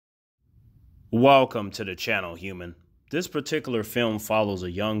Welcome to the channel, human. This particular film follows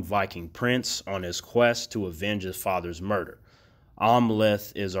a young Viking prince on his quest to avenge his father's murder.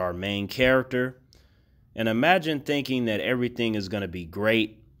 Amleth is our main character, and imagine thinking that everything is going to be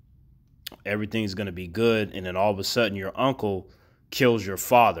great, everything is going to be good, and then all of a sudden your uncle kills your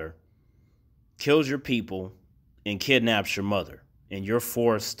father, kills your people, and kidnaps your mother, and you're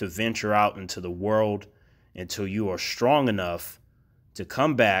forced to venture out into the world until you are strong enough to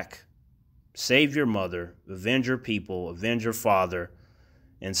come back, save your mother, avenge your people, avenge your father,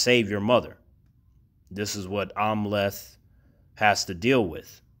 and save your mother. This is what Amleth has to deal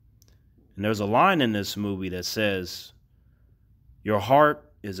with. And there's a line in this movie that says, "Your heart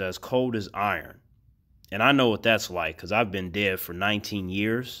is as cold as iron." And I know what that's like because I've been dead for 19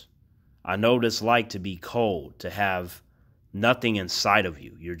 years. I know what it's like to be cold, to have nothing inside of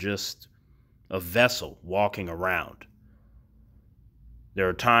you. You're just a vessel walking around. There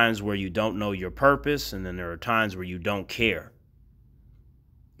are times where you don't know your purpose, and then there are times where you don't care.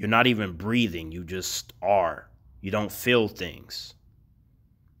 You're not even breathing, you just are. You don't feel things.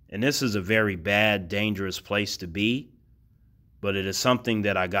 And this is a very bad, dangerous place to be, but it is something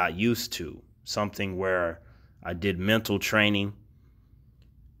that I got used to, something where I did mental training.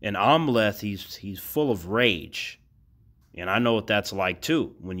 And Amleth, he's full of rage. And I know what that's like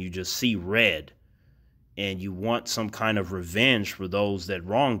too, when you just see red and you want some kind of revenge for those that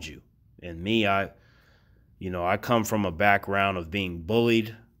wronged you. And me, I come from a background of being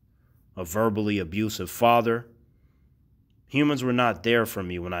bullied, a verbally abusive father. Humans were not there for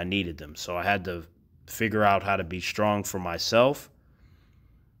me when I needed them, so I had to figure out how to be strong for myself.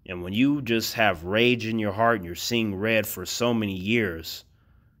 And when you just have rage in your heart and you're seeing red for so many years,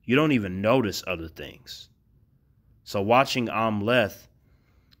 you don't even notice other things. So watching Amleth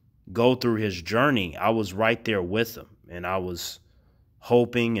go through his journey, I was right there with him, and I was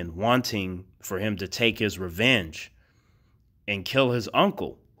hoping and wanting for him to take his revenge and kill his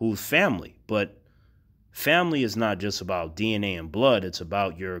uncle, who's family. But family is not just about DNA and blood, it's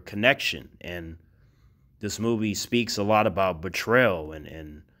about your connection. And this movie speaks a lot about betrayal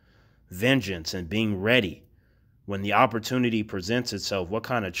and vengeance and being ready. When the opportunity presents itself, what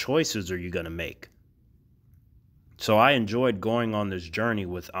kind of choices are you going to make? So I enjoyed going on this journey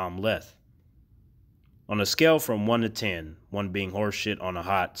with Amleth. On a scale from 1 to 10, 1 being horseshit on a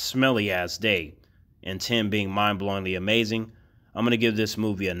hot, smelly-ass day, and 10 being mind-blowingly amazing, I'm going to give this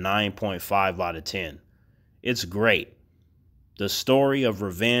movie a 9.5 out of 10. It's great. The story of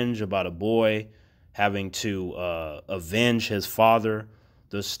revenge about a boy having to avenge his father,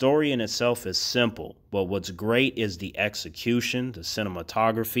 the story in itself is simple, but what's great is the execution, the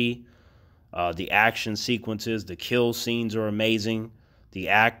cinematography, the action sequences, the kill scenes are amazing. The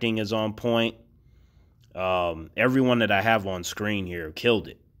acting is on point. Everyone that I have on screen here killed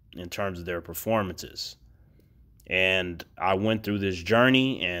it in terms of their performances. And I went through this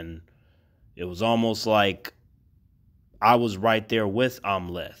journey, and it was almost like I was right there with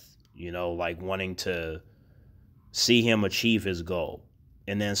Amleth, like wanting to see him achieve his goal.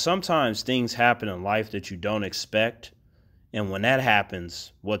 And then sometimes things happen in life that you don't expect. And when that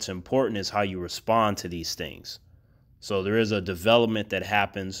happens, what's important is how you respond to these things. So there is a development that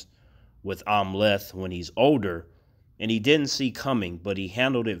happens with Amleth when he's older, and he didn't see coming, but he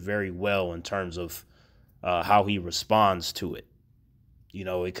handled it very well in terms of how he responds to it.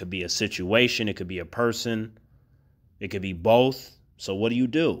 It could be a situation, it could be a person, it could be both. So what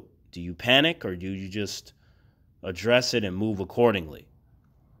do? Do you panic, or do you just address it and move accordingly?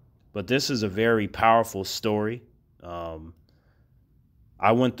 But this is a very powerful story.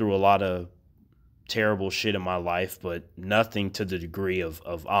 I went through a lot of terrible shit in my life, but nothing to the degree of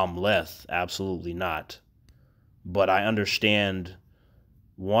Amleth. Absolutely not. But I understand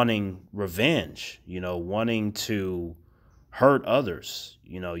wanting revenge, wanting to hurt others,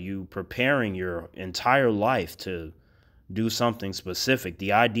 you preparing your entire life to do something specific.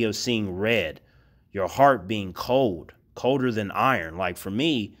 The idea of seeing red, your heart being cold, colder than iron. Like for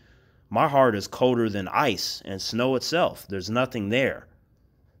me, my heart is colder than ice and snow itself. There's nothing there.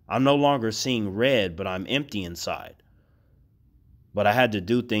 I'm no longer seeing red, but I'm empty inside. But I had to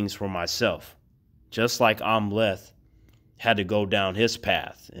do things for myself. Just like Amleth had to go down his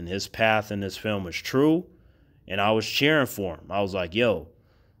path. And his path in this film is true. And I was cheering for him. I was like, yo,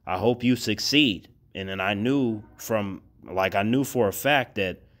 I hope you succeed. And then I knew for a fact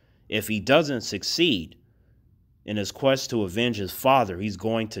that if he doesn't succeed in his quest to avenge his father, he's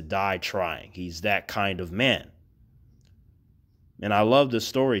going to die trying. He's that kind of man. And I love the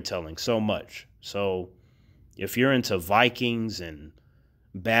storytelling so much. So if you're into Vikings and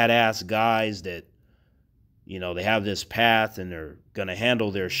badass guys that, they have this path and they're going to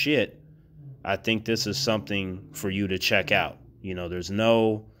handle their shit, I think this is something for you to check out. You know, there's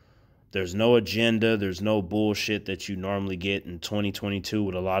no agenda, there's no bullshit that you normally get in 2022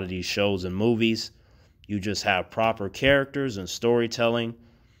 with a lot of these shows and movies. You just have proper characters and storytelling.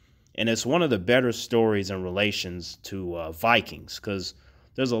 And it's one of the better stories in relations to Vikings, because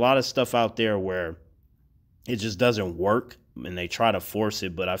there's a lot of stuff out there where it just doesn't work and they try to force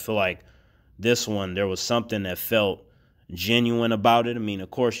it. But I feel like this one, there was something that felt genuine about it. I mean,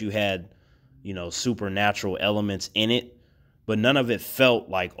 of course, you had, supernatural elements in it, but none of it felt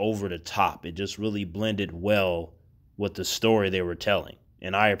like over the top. It just really blended well with the story they were telling.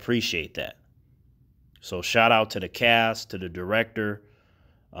 And I appreciate that. So shout out to the cast, to the director.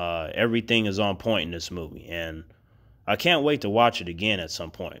 Everything is on point in this movie. And I can't wait to watch it again at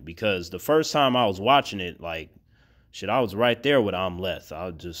some point, because the first time I was watching it, like, shit, I was right there with Amleth. I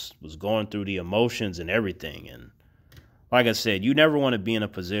just was going through the emotions and everything. And like I said, you never want to be in a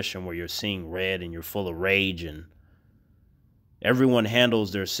position where you're seeing red and you're full of rage, and everyone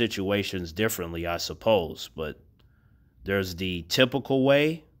handles their situations differently, I suppose. But there's the typical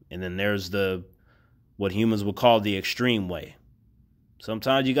way, and then there's what humans would call the extreme way.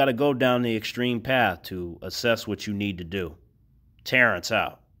 Sometimes you got to go down the extreme path to assess what you need to do. Terrence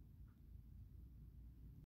out.